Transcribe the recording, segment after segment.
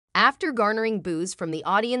After garnering boos from the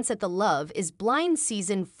audience at the Love is Blind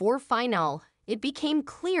Season 4 finale, it became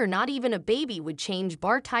clear not even a baby would change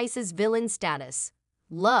Bartise's villain status.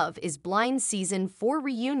 Love is Blind Season 4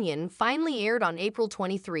 reunion finally aired on April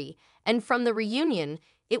 23, and from the reunion,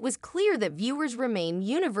 it was clear that viewers remain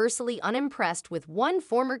universally unimpressed with one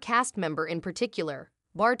former cast member in particular,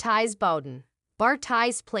 Bartise Bowden.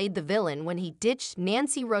 Bartise played the villain when he ditched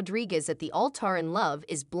Nancy Rodriguez at the altar in Love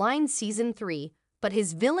is Blind Season 3, but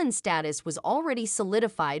his villain status was already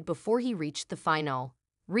solidified before he reached the final.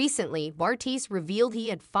 Recently, Bartise revealed he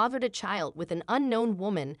had fathered a child with an unknown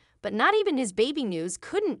woman, but not even his baby news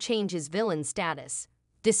couldn't change his villain status.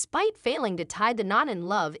 Despite failing to tie the knot in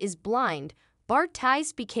Love is Blind,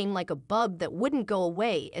 Bartise became like a bug that wouldn't go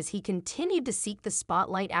away as he continued to seek the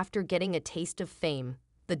spotlight after getting a taste of fame.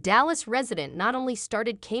 The Dallas resident not only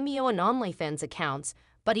started cameo on OnlyFans accounts,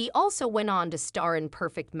 but he also went on to star in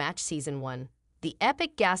Perfect Match Season 1. The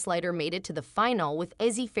epic gaslighter made it to the final with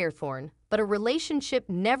Izzy Fairthorne, but a relationship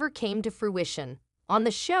never came to fruition. On the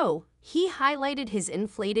show, he highlighted his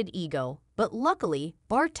inflated ego, but luckily,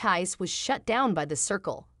 Bartise was shut down by the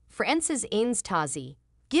Circle, France's Ains Tazi.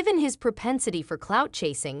 Given his propensity for clout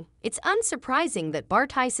chasing, it's unsurprising that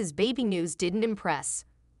Bartise's baby news didn't impress.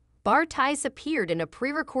 Bartise appeared in a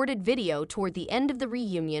pre-recorded video toward the end of the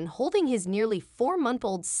reunion holding his nearly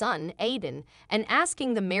 4-month-old son, Aiden, and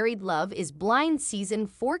asking the married Love is Blind Season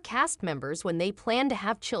 4 cast members when they plan to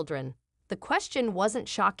have children. The question wasn't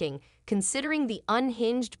shocking, considering the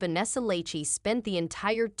unhinged Vanessa Lachey spent the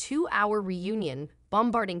entire 2-hour reunion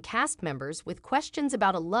bombarding cast members with questions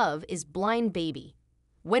about a Love is Blind baby.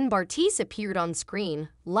 When Bartise appeared on screen,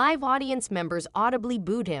 live audience members audibly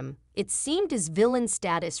booed him. It seemed his villain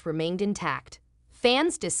status remained intact.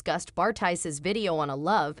 Fans discussed Bartise's video on a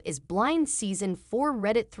Love is Blind Season 4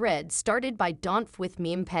 Reddit thread started by Donf with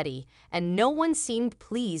Meme Petty, and no one seemed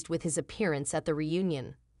pleased with his appearance at the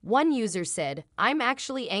reunion. One user said, "I'm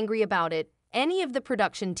actually angry about it. Any of the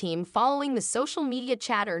production team following the social media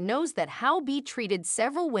chatter knows that how B treated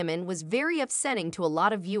several women was very upsetting to a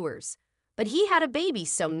lot of viewers. But he had a baby,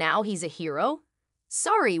 so now he's a hero?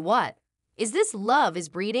 Sorry, what? Is this Love is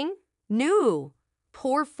breeding? No.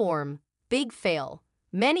 Poor form. Big fail."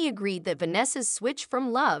 Many agreed that Vanessa's switch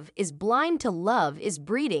from Love is Blind to Love is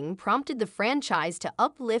Breeding prompted the franchise to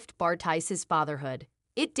uplift Bartise's fatherhood.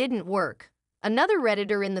 It didn't work. Another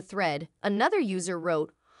Redditor in the thread, another user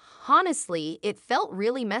wrote, "Honestly, it felt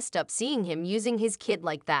really messed up seeing him using his kid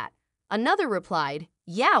like that." Another replied,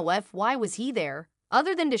 "Yeah, why was he there?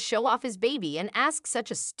 Other than to show off his baby and ask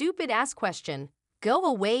such a stupid-ass question. Go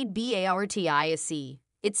away Bartise."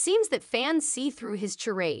 It seems that fans see through his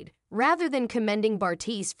charade. Rather than commending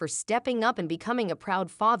Bartise for stepping up and becoming a proud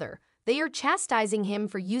father, they are chastising him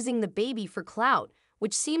for using the baby for clout,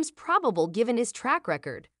 which seems probable given his track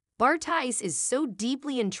record. Bartise is so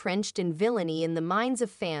deeply entrenched in villainy in the minds of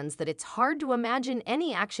fans that it's hard to imagine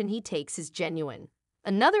any action he takes is genuine.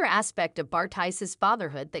 Another aspect of Bartise's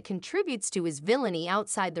fatherhood that contributes to his villainy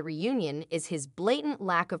outside the reunion is his blatant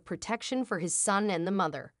lack of protection for his son and the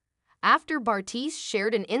mother. After Bartise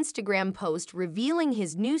shared an Instagram post revealing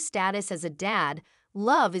his new status as a dad,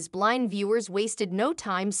 Love is Blind viewers wasted no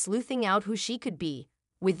time sleuthing out who she could be.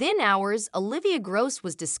 Within hours, Olivia Gross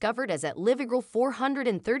was discovered as at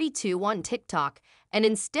livegirl432 on TikTok, and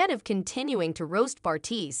instead of continuing to roast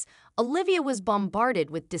Bartise, Olivia was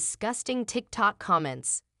bombarded with disgusting TikTok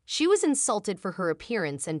comments. She was insulted for her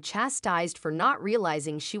appearance and chastised for not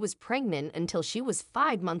realizing she was pregnant until she was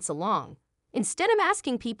 5 months along. Instead of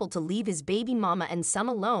asking people to leave his baby mama and son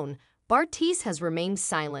alone, Bartise has remained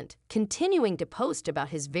silent, continuing to post about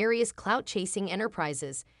his various clout-chasing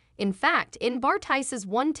enterprises. In fact, in Bartise's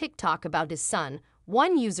one TikTok about his son,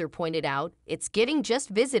 one user pointed out, "It's getting just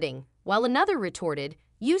visiting," while another retorted,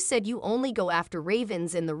 "You said you only go after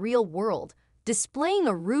ravens in the real world," displaying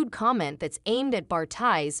a rude comment that's aimed at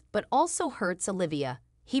Bartise but also hurts Olivia.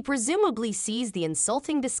 He presumably sees the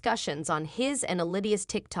insulting discussions on his and Olivia's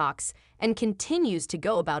TikToks and continues to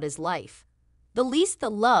go about his life. The least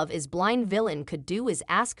the Love is Blind villain could do is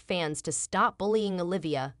ask fans to stop bullying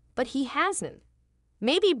Olivia, but he hasn't.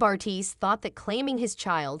 Maybe Bartise thought that claiming his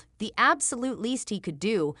child, the absolute least he could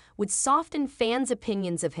do, would soften fans'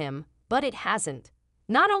 opinions of him, but it hasn't.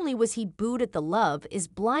 Not only was he booed at the Love is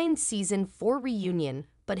Blind Season 4 reunion,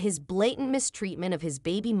 but his blatant mistreatment of his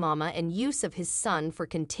baby mama and use of his son for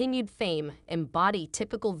continued fame embody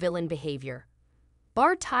typical villain behavior.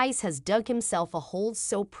 Bartise has dug himself a hole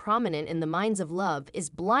so prominent in the minds of Love is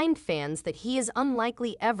Blind fans that he is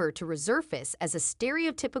unlikely ever to resurface as a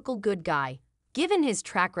stereotypical good guy. Given his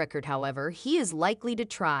track record, however, he is likely to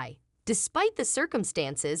try. Despite the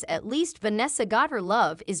circumstances, at least Vanessa got her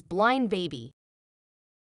Love is Blind baby.